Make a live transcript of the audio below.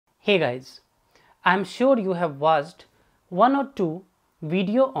Hey guys, I am sure you have watched one or two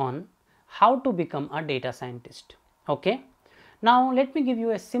video on how to become a data scientist. Okay, now let me give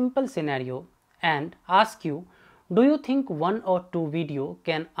you a simple scenario and ask you, do you think one or two video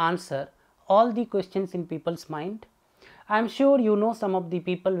can answer all the questions in people's mind? I am sure you know some of the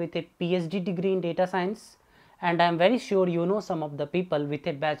people with a PhD degree in data science, and I am very sure you know some of the people with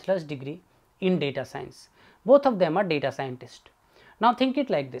a bachelor's degree in data science. Both of them are data scientists. Now think it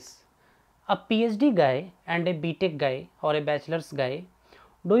like this: a PhD guy and a BTech guy or a bachelor's guy,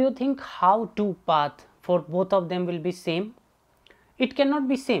 do you think how to path for both of them will be same? It cannot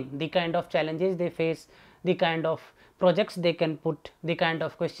be same. The kind of challenges they face, the kind of projects they can put, the kind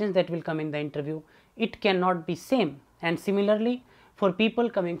of questions that will come in the interview, it cannot be same. And similarly for people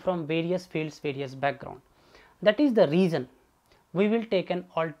coming from various fields, various background. That is the reason we will take an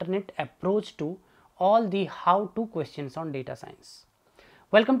alternate approach to all the how to questions on data science.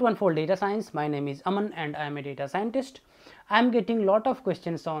 Welcome to Unfold Data Science. My name is Aman and I am a data scientist. I am getting lot of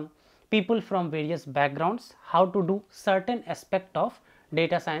questions on people from various backgrounds, how to do certain aspect of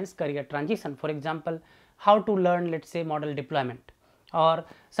data science career transition. For example, how to learn, let's say, model deployment, or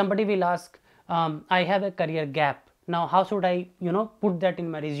somebody will ask, I have a career gap. Now, how should I, put that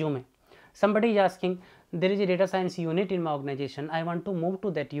in my resume? Somebody is asking, there is a data science unit in my organization. I want to move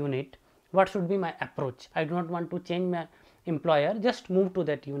to that unit. What should be my approach? I do not want to change my employer, just move to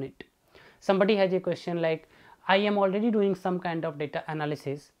that unit. Somebody has a question like, I am already doing some kind of data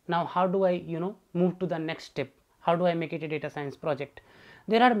analysis. Now, how do I, move to the next step? How do I make it a data science project?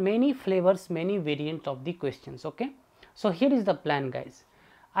 There are many flavors, many variants of the questions. Okay. So here is the plan, guys.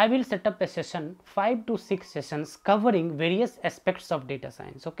 I will set up a session, 5 to 6 sessions covering various aspects of data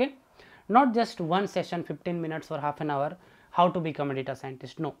science. Okay. Not just one session, 15 minutes or half an hour, how to become a data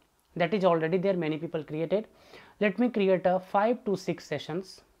scientist. No, that is already there. Many people created. Let me create a 5 to 6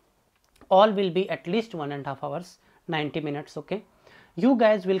 sessions. All will be at least 1.5 hours, 90 minutes. Okay. You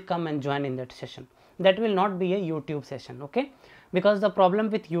guys will come and join in that session. That will not be a YouTube session. Okay. Because the problem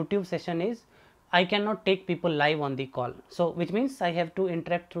with YouTube session is I cannot take people live on the call. So which means I have to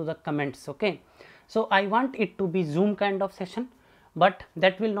interact through the comments. Okay. So I want it to be Zoom kind of session, but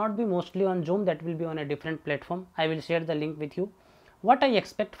that will not be mostly on Zoom. That will be on a different platform. I will share the link with you. What I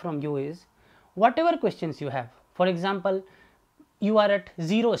expect from you is whatever questions you have. For example, you are at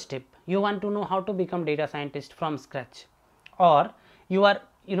 0 step. You want to know how to become data scientist from scratch, or you are,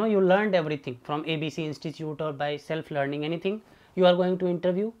 you learned everything from ABC Institute or by self-learning anything. You are going to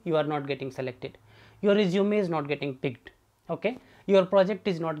interview, you are not getting selected, your resume is not getting picked. Okay, your project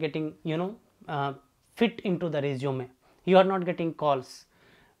is not getting fit into the resume, you are not getting calls.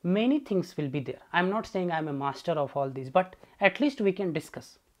 Many things will be there. I am not saying I am a master of all these, but at least we can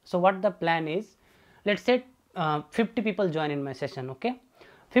discuss. So what the plan is, let's say 50 people join in my session. Okay,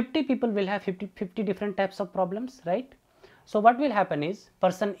 50 people will have 50 different types of problems, right? So what will happen is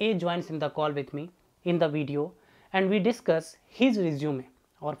person A joins in the call with me in the video, and we discuss his resume,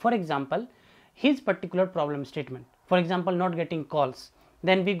 or for example his particular problem statement. For example, not getting calls.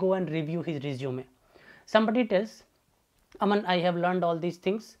 Then we go and review his resume. Somebody tells, Aman, I have learned all these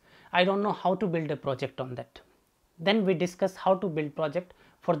things, I don't know how to build a project on that. Then we discuss how to build project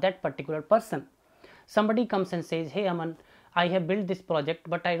for that particular person. Somebody comes and says, hey Aman, I have built this project,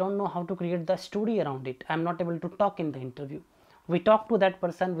 but I don't know how to create the story around it. I am not able to talk in the interview. We talk to that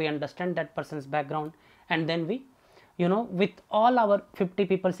person, we understand that person's background, and then we, with all our 50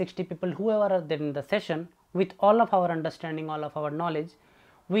 people, 60 people, whoever are there in the session, with all of our understanding, all of our knowledge,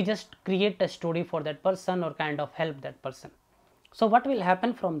 we just create a story for that person or kind of help that person. So what will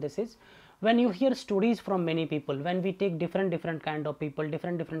happen from this is, when you hear stories from many people, when we take different kind of people,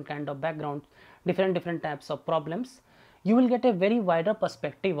 different kind of backgrounds, different types of problems, you will get a very wider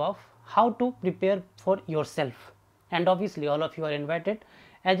perspective of how to prepare for yourself. And obviously all of you are invited.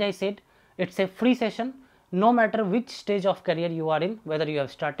 As I said, it's a free session. No matter which stage of career you are in, whether you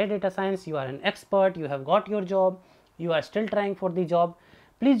have started data science, you are an expert, you have got your job, you are still trying for the job,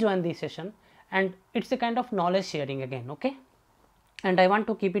 please join the session. And it's a kind of knowledge sharing again. Okay, and I want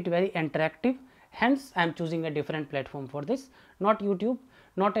to keep it very interactive, hence I am choosing a different platform for this, not YouTube,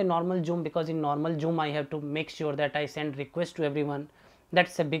 not a normal Zoom, because in normal Zoom I have to make sure that I send request to everyone.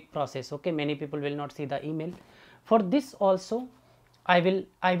 That's a big process. Okay, many people will not see the email. For this also I will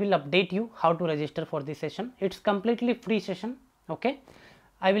update you how to register for this session. It's completely free session. Okay,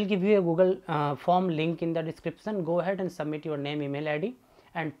 I will give you a Google form link in the description. Go ahead and submit your name, email ID,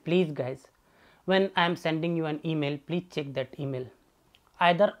 and please guys, when I am sending you an email, please check that email.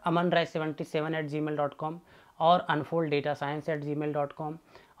 Either amanrai77@gmail.com or unfolddataScience@gmail.com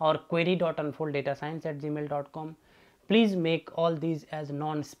or query.unfolddataScience@gmail.com. please make all these as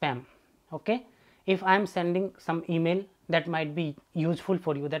non-spam. Okay, if I am sending some email that might be useful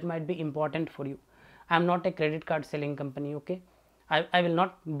for you, that might be important for you, I am not a credit card selling company. Okay, I will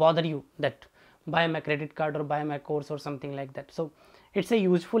not bother you that buy my credit card or buy my course or something like that. So it's a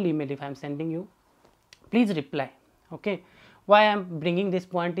useful email. If I am sending you, please reply. Okay, why I am bringing this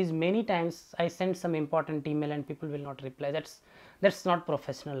point is many times I send some important email and people will not reply. That's not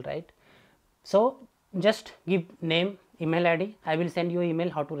professional, right? So just give name, email ID. I will send you email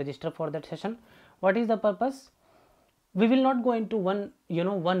how to register for that session. What is the purpose? We will not go into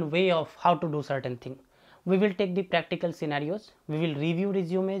one way of how to do certain thing. We will take the practical scenarios, we will review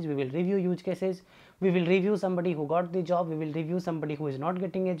resumes, we will review use cases, we will review somebody who got the job, we will review somebody who is not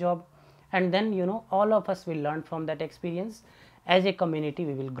getting a job, and then all of us will learn from that experience. As a community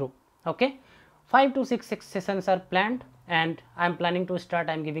we will grow. Okay, 5 to 6 sessions are planned, and I am planning to start.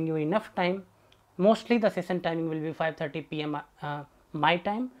 I am giving you enough time. Mostly the session timing will be 5:30 p.m. My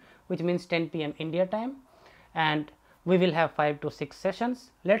time, which means 10 p.m. India time, and we will have 5 to 6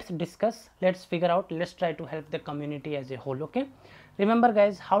 sessions. Let's discuss, let's figure out, let's try to help the community as a whole. Okay, remember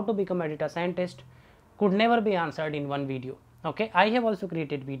guys, how to become a data scientist could never be answered in one video. Okay, I have also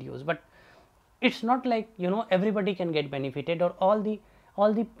created videos, but it's not like everybody can get benefited, or all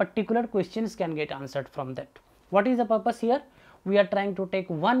the particular questions can get answered from that. What is the purpose here? We are trying to take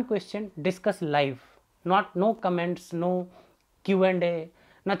one question, discuss live, no comments, no Q&A,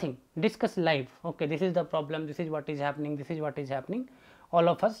 nothing, discuss live. Okay, this is the problem, this is what is happening, this is what is happening. All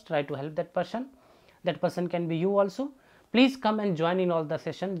of us try to help that person. That person can be you also. Please come and join in all the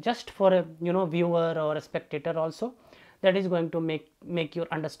session, just for a viewer or a spectator also. That is going to make your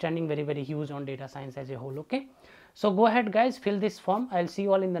understanding very, very huge on data science as a whole. Okay, so go ahead guys, fill this form. I'll see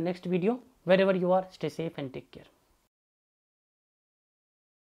you all in the next video. Wherever you are, stay safe and take care.